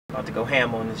About to go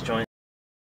ham on this joint.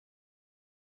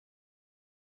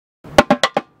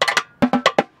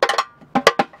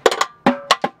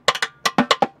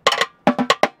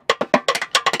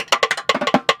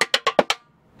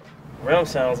 Rim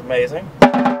sounds amazing,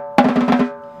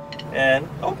 and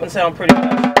open sound pretty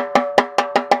much.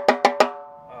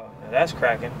 Oh, now that's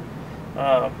cracking.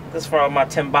 This is for all my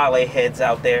timbale heads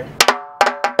out there.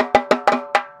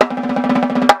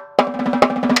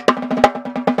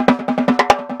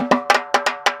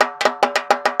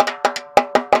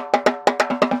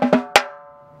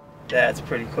 That's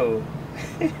pretty cool.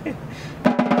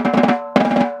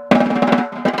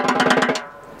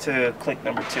 To click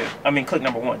number 2. I mean click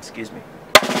number 1, excuse me.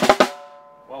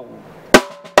 Whoa.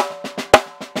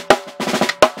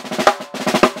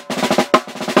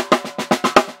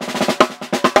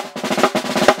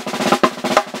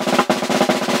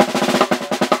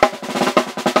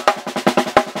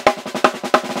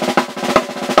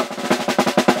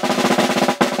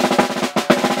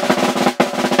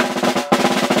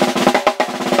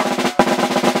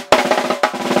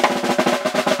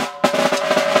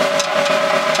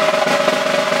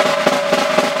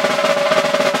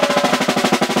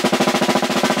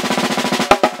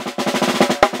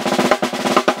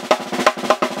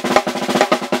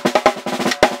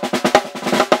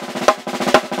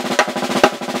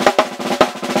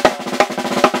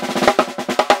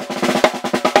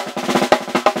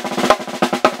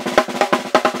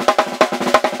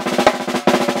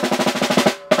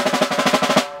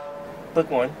 Click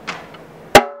 1.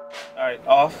 Alright,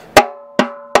 off.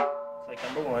 Click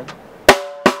number 1.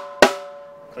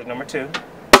 Click number 2.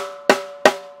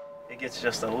 It gets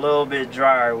just a little bit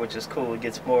drier, which is cool. It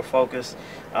gets more focused.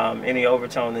 Any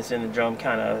overtone that's in the drum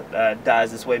kind of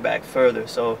dies its way back further.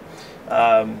 So,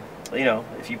 you know,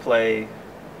 if you play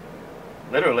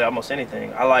literally almost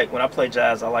anything, I like, when I play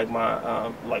jazz, I like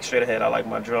my, like straight ahead, I like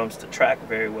my drums to track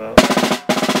very well.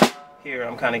 Here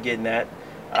I'm kind of getting that.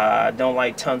 I don't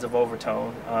like tons of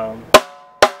overtone,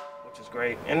 which is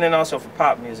great. And then also for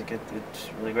pop music, it's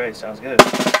really great. It sounds good.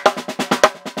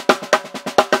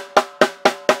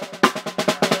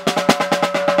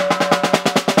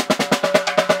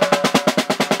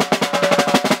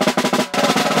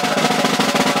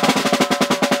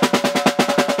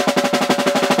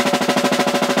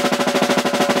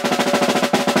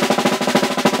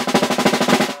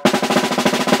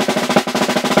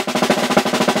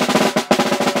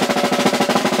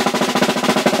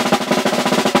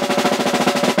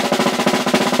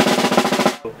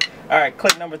 Alright,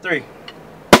 click number 3.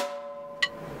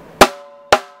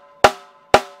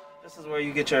 This is where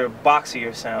you get your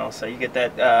boxier sound. So you get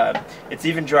that, it's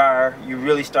even drier. You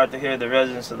really start to hear the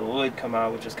resonance of the wood come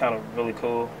out, which is kind of really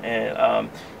cool. And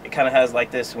it kind of has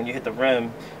like this when you hit the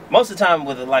rim. Most of the time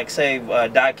with like say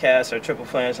die cast or triple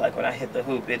flange, like when I hit the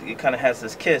hoop, it kind of has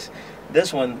this kiss.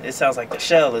 This one, it sounds like the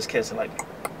shell is kissing. Like,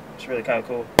 it's really kind of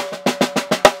cool.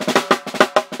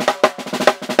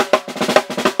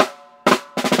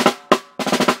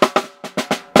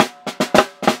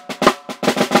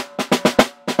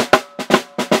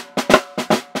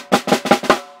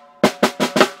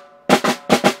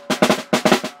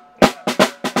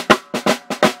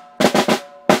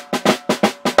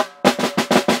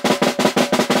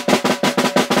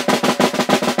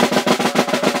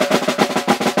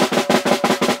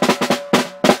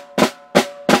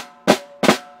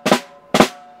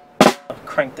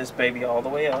 Crank this baby all the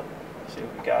way up. See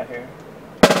what we got here.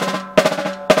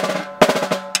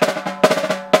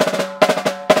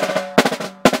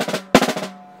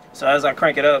 So as I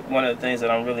crank it up, one of the things that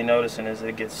I'm really noticing is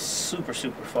it gets super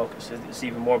focused. It's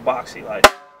even more boxy like,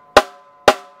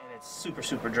 and it's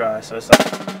super dry. So it's like,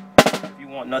 if you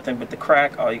want nothing but the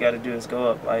crack, all you got to do is go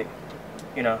up. Like,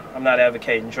 you know, I'm not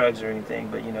advocating drugs or anything,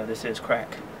 but you know, this is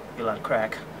crack. You like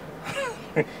crack.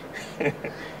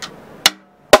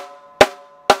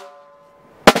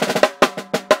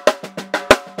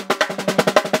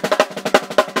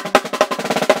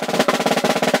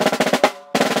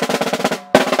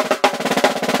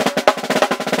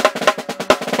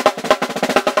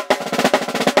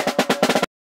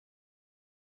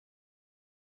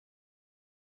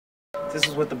 This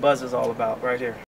is what the buzz is all about right here.